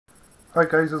Hi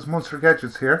guys, it's Monster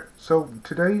Gadgets here. So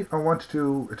today I want to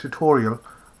do a tutorial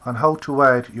on how to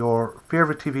add your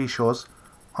favorite TV shows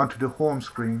onto the home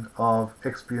screen of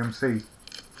xbmc.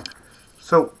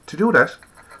 So to do that,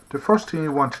 the first thing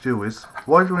you want to do is,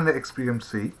 while you're in the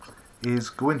xbmc, is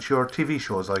go into your TV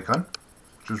shows icon,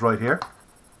 which is right here.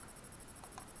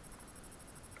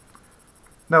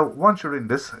 Now once you're in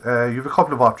this, you have a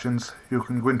couple of options. You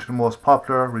can go into the most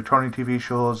popular, returning TV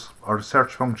shows, or the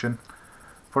search function.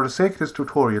 For the sake of this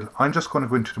tutorial, I'm just going to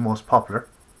go into the most popular.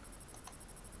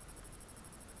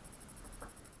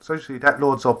 So actually that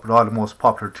loads up with all the most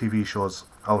popular TV shows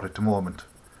out at the moment.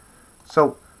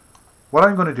 So what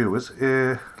I'm going to do is,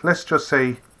 let's just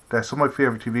say that some of my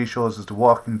favourite TV shows is The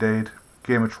Walking Dead,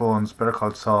 Game of Thrones, Better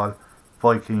Call Saul,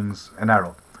 Vikings and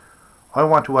Arrow. I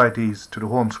want to add these to the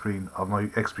home screen of my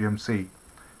xbmc.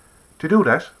 To do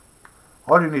that,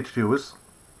 all you need to do is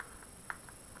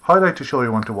highlight the show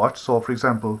you want to watch. So for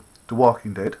example, The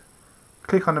Walking Dead.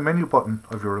 Click on the menu button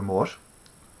of your remote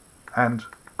and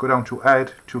go down to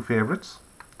add to favorites.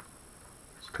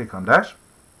 Just click on that.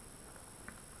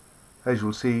 As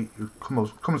you'll see, it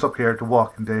comes up here, The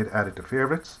Walking Dead added to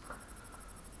favorites.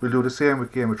 We'll do the same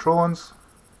with Game of Thrones.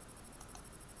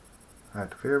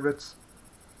 Add to favorites.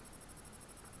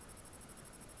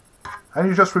 And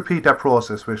you just repeat that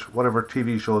process with whatever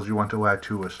TV shows you want to add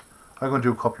to it. I'm going to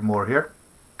do a couple more here.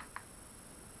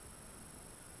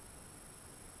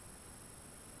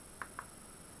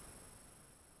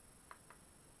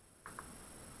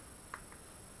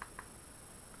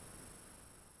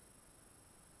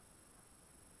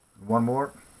 One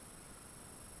more.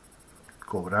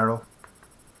 Go with Arrow.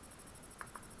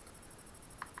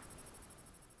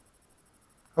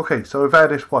 Okay, so I've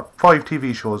added 5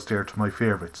 TV shows there to my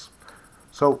favourites.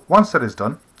 So once that is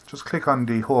done, just click on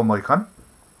the home icon.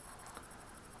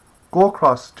 Go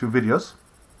across to videos,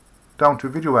 down to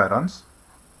video add-ons,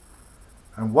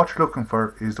 and what you're looking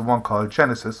for is the one called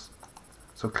Genesis.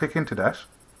 So click into that.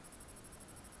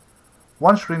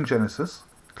 Once you're in Genesis,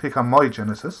 click on My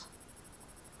Genesis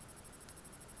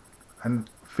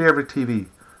and Favorite TV.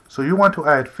 So you want to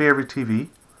add Favorite TV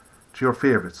to your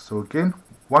favorites. So again,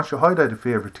 once you highlight the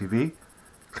Favorite TV,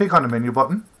 click on the menu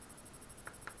button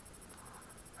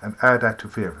and add that to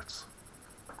favorites.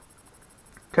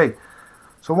 Okay,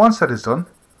 so once that is done,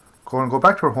 go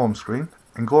back to our home screen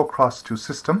and go across to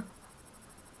System,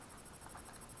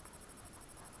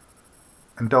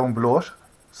 and down below it,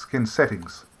 Skin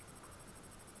Settings.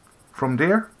 From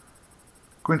there,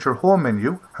 go into your home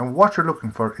menu, and what you're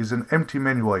looking for is an empty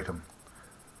menu item.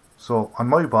 So on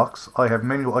my box I have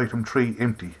menu item 3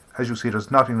 empty. As you see,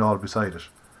 there's nothing at all beside it.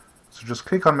 So just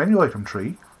click on menu item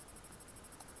 3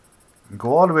 and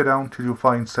go all the way down till you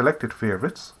find selected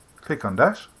favorites. Click on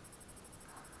that,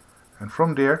 and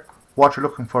from there what you're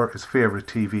looking for is favorite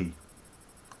TV,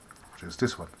 which is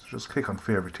this one. So just click on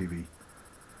favorite TV.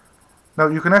 Now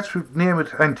you can actually name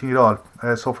it anything at all.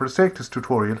 So for the sake of this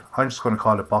tutorial, I'm just going to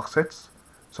call it box sets.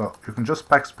 So you can just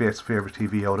backspace favorite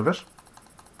TV out of it.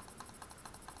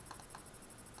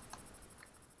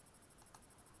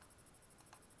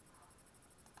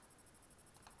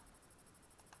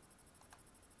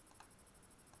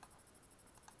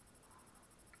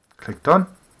 Click done.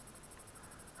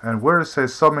 And where it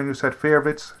says submenu set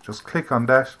favorites, just click on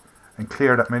that and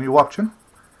clear that menu option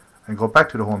and go back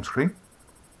to the home screen.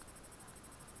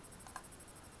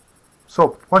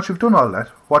 So once you've done all that,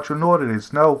 what you'll notice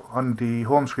is now on the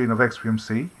home screen of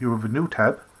xbmc you have a new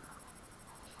tab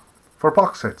for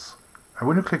box sets, and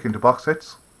when you click into box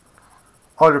sets,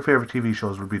 all your favourite TV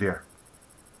shows will be there.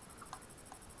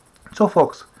 So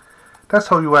folks, that's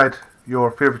how you add your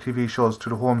favourite TV shows to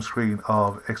the home screen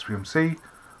of xbmc.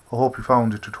 I hope you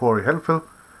found the tutorial helpful.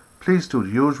 Please do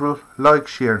the usual, like,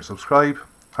 share and subscribe.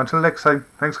 Until next time,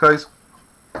 thanks guys.